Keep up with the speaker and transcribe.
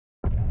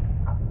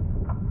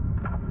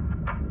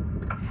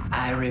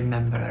I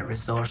remember a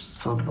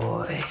resourceful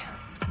boy.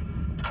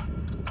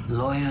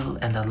 Loyal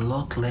and a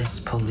lot less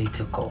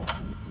political.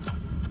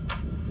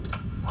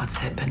 What's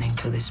happening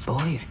to this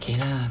boy,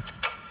 Akilla?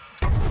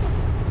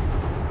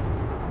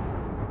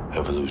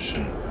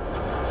 Evolution.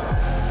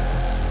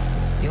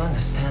 You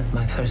understand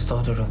my first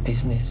order of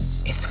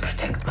business is to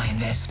protect my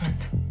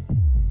investment.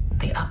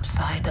 The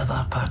upside of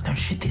our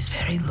partnership is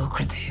very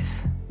lucrative.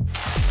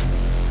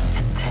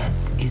 And that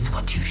is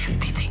what you should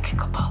be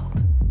thinking about.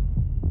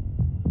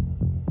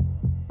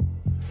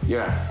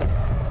 Yeah.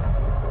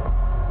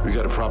 We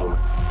got a problem.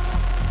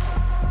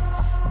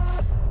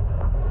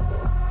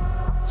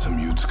 Some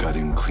youths got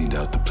in, cleaned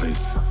out the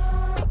place.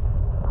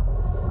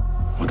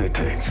 What'd they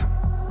take?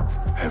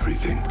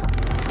 Everything.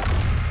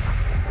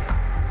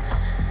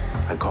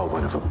 I called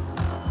one of them.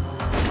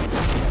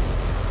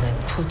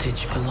 That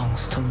footage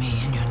belongs to me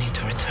and you need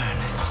to return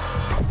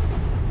it.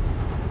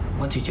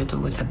 What did you do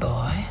with the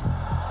boy?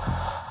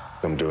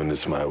 I'm doing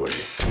this my way.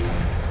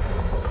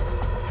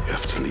 You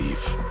have to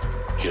leave.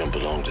 You don't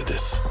belong to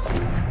this.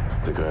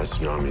 The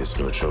Garrison Army is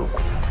no joke.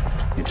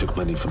 You took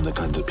money from the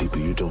kinds of people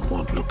you don't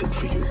want looking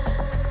for you.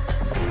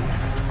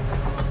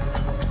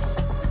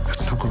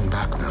 There's no going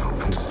back now,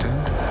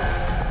 understand?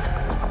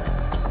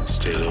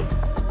 Stay low.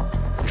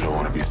 You don't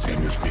want to be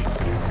seen with me.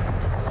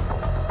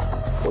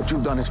 What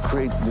you've done is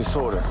create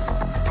disorder.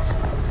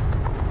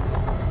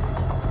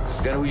 Is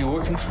that who you're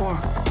working for?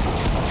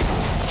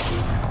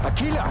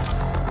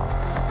 Akilla!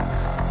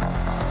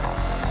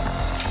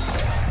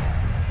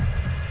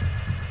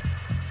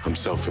 I'm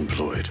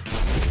self-employed.